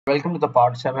Welcome to the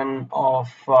part 7 of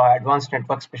Advanced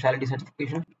Network Specialty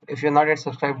Certification. If you're not yet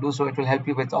subscribed, do so. It will help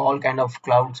you with all kind of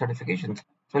cloud certifications.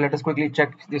 So let us quickly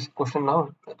check this question now.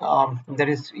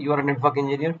 You are a network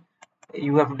engineer.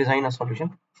 You have to design a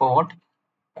solution for what?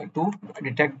 To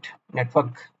detect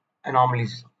network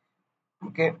anomalies.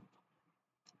 Okay.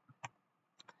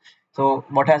 So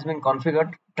what has been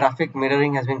configured? Traffic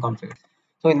mirroring has been configured.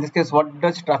 So in this case, what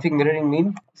does traffic mirroring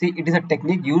mean? See, it is a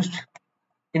technique used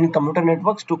in computer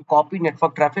networks to copy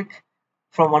network traffic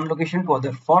from one location to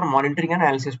other for monitoring and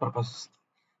analysis purposes.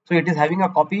 So it is having a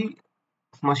copy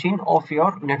machine of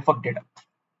your network data.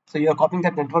 So you are copying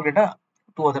that network data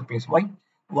to other place. Why?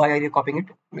 Why are you copying it?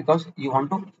 Because you want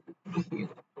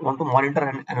to monitor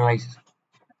and analyze.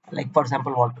 Like for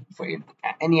example, what for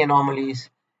any anomalies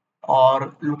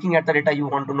or looking at the data, you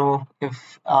want to know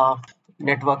if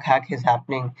network hack is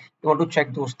happening. You want to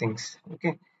check those things.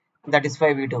 Okay, that is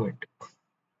why we do it.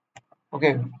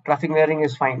 Okay, traffic mirroring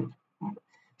is fine.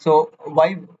 So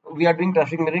why we are doing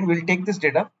traffic mirroring? We'll take this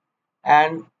data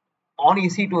and on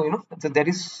EC2, so there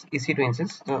is EC2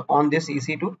 instance. So on this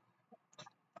EC2,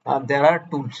 there are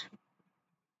tools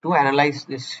to analyze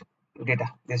this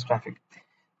data, this traffic.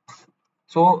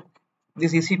 So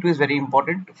this EC2 is very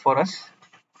important for us,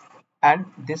 and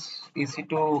this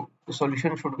EC2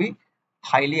 solution should be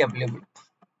highly available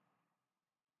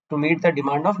to meet the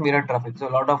demand of mirror traffic. So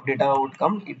a lot of data would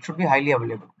come. It should be highly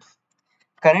available.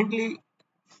 Currently,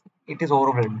 it is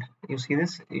overwhelmed. You see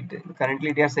this?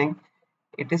 Currently they are saying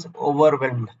it is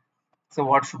overwhelmed. So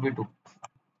what should we do?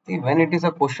 See, when it is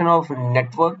a question of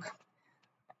network,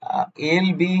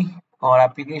 ALB or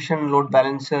application load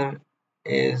balancer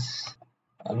is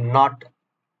not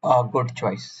a good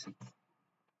choice.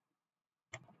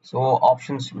 So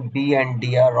options B and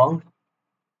D are wrong.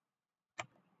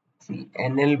 See,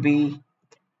 NLB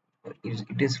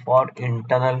it is for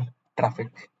internal traffic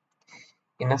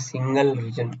in a single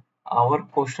region. Our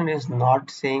question is not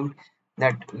saying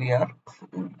that we are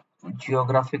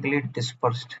geographically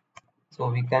dispersed.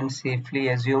 So we can safely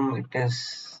assume it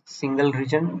is single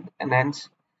region, and hence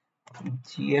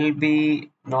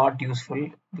GLB not useful,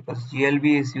 because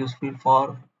GLB is useful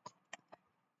for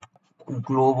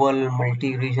global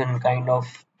multi-region kind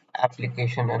of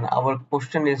application, and our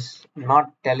question is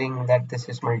not telling that this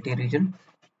is multi-region.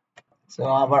 So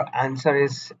our answer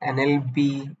is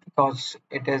NLB because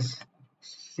it is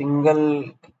single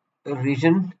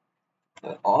region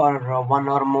or one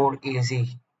or more AZ.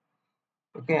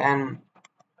 Okay, and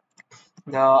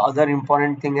the other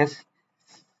important thing is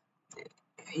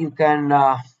you can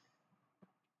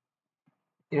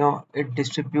it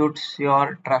distributes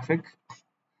your traffic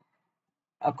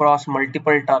across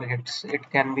multiple targets.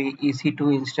 It can be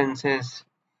EC2 instances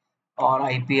or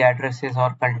IP addresses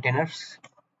or containers.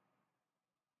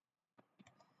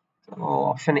 So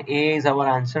option A is our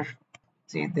answer.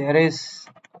 See, there is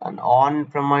an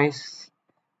on-premise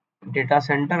data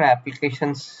center.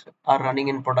 Applications are running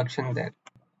in production there,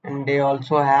 and they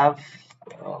also have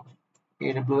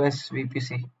AWS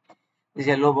VPC. This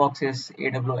yellow box is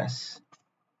AWS.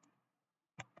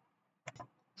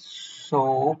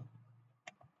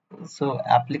 So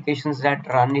applications that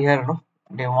run here, no,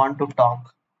 they want to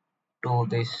talk to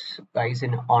these guys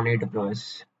in on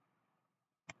AWS,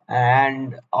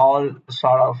 and all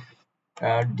sort of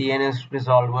DNS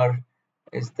resolver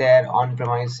is there on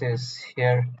premises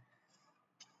here.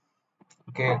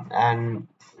 Okay, and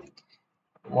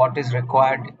what is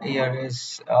required here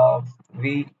is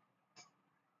we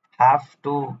have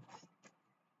to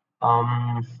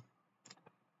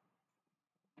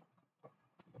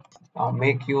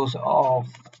make use of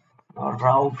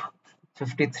route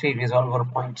 53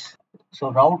 resolver points.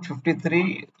 So route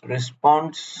 53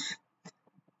 responds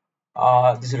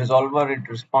this resolver, it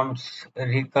responds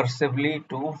recursively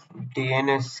to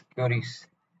DNS queries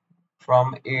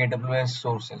from AWS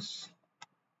sources.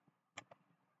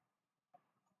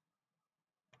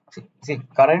 See,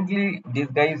 currently these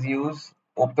guys use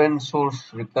open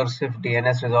source recursive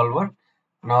DNS resolver.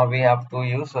 Now we have to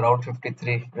use route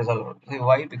 53 resolver. See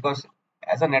why? Because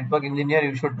as a network engineer,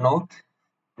 you should know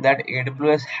that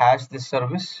AWS has this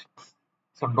service.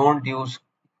 So don't use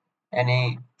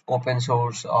any open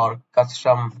source or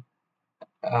custom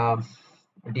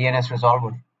DNS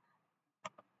resolver.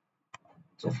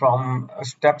 So from a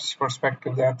steps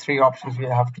perspective, there are three options we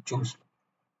have to choose.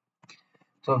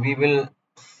 So we will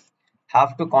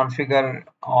have to configure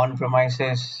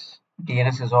on-premises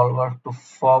DNS resolver to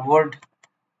forward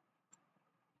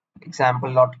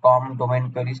example.com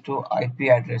domain queries to IP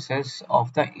addresses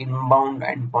of the inbound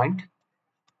endpoint.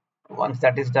 Once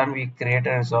that is done, we create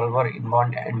a resolver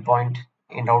inbound endpoint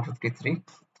in Route 53.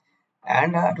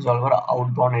 and a resolver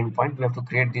outbound endpoint. We have to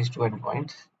create these two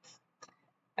endpoints,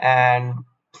 and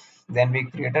then we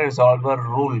create a resolver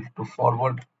rule to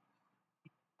forward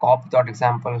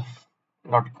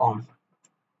cop.example.com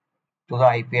to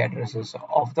the IP addresses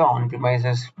of the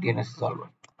on-premises DNS resolver.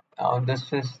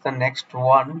 This is the next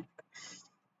one.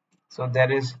 So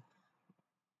there is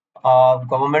a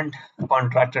government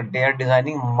contractor. They are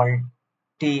designing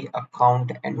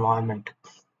multi-account environment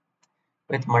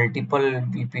with multiple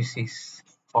VPCs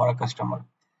for a customer.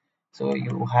 So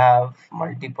you have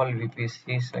multiple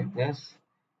VPCs like this,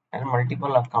 and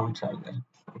multiple accounts are there.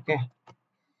 Okay.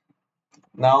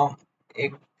 Now,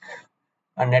 a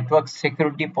network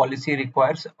security policy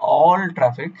requires all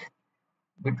traffic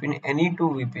between any two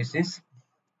VPCs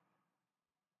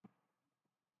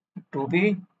to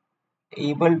be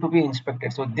able to be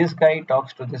inspected. So this guy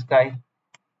talks to this guy,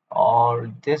 or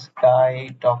this guy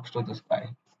talks to this guy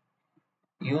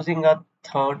using a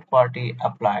third party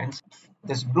appliance.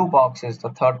 This blue box is the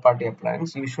third party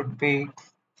appliance. You should be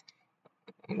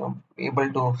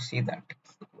able to see that,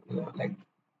 like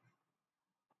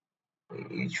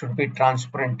it should be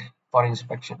transparent for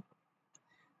inspection.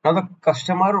 Now the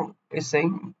customer is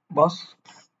saying, boss,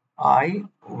 I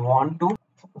want to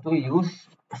use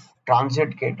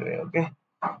transit gateway. Okay,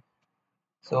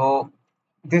 so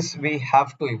this we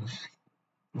have to use.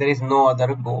 There is no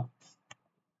other go.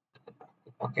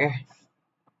 Okay.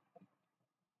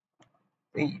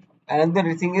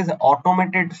 Another thing is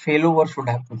automated failover should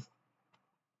happen.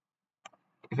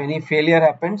 If any failure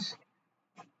happens,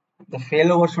 the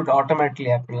failover should automatically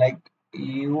happen. Like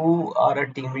you are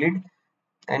a team lead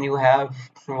and you have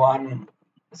one,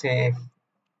 say,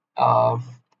 uh,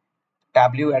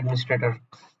 Tableau administrator.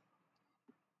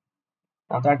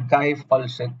 Now that guy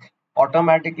falls sick.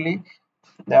 Automatically,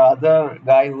 the other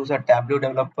guy who's a Tableau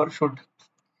developer should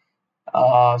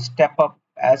step up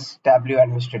as Tableau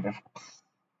administrator.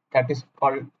 That is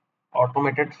called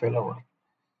automated failover.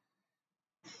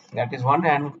 That is one,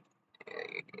 and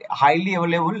highly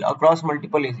available across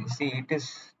multiple AZs. See, it is,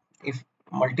 if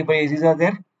multiple AZs are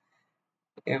there,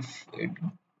 if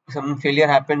some failure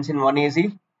happens in one AZ,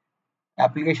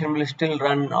 application will still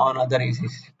run on other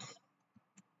AZs.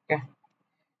 Okay,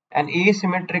 and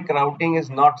asymmetric routing is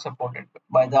not supported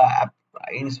by the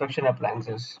inspection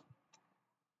appliances.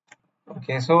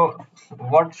 Okay, so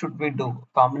what should we do?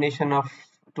 Combination of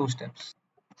two steps.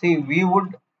 See, we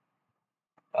would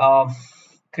uh,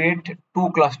 create two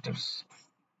clusters,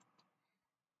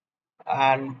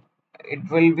 and it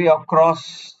will be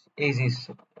across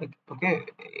AZs. Okay,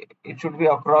 it should be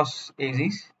across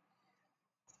AZs,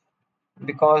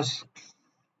 because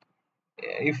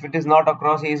if it is not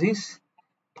across AZs,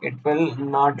 it will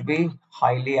not be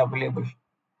highly available.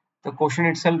 The question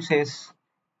itself says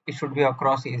it should be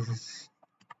across AZs.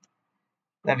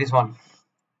 That is one.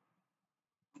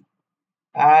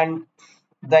 And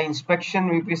the inspection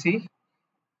VPC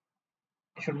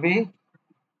should be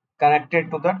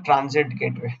connected to the transit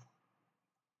gateway.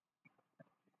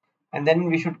 And then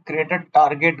we should create a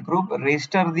target group,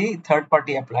 register the third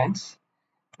party appliance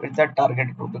with that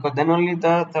target group, because then only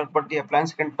the third party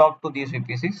appliance can talk to these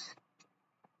VPCs.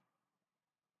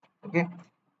 Okay.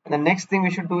 And the next thing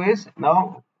we should do is,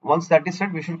 now once that is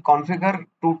set, we should configure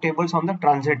two tables on the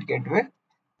transit gateway.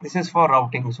 This is for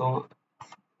routing. So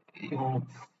you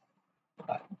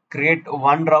create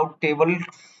one route table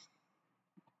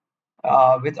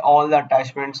with all the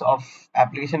attachments of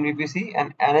application VPC,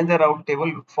 and another route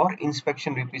table for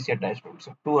inspection VPC attachment.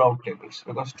 So two route tables,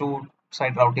 because two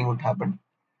side routing would happen.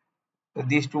 So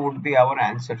these two would be our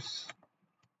answers.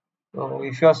 So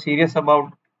if you are serious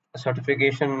about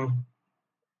certification,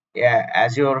 yeah,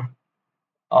 Azure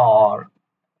or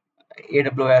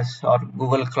AWS or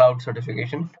Google Cloud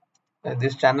certification,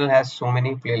 this channel has so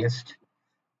many playlists.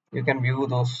 You can view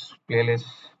those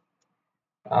playlists.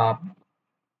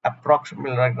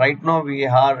 Approximately right now we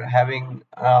are having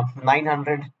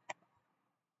 900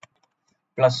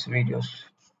 plus videos.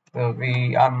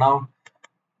 We are now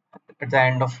at the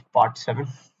end of part 7.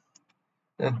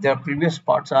 The previous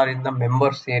parts are in the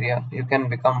members area. You can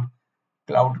become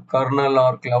Cloud Kernel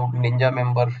or Cloud Ninja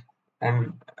member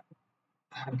and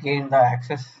gain the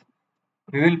access.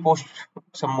 We will post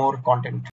some more content.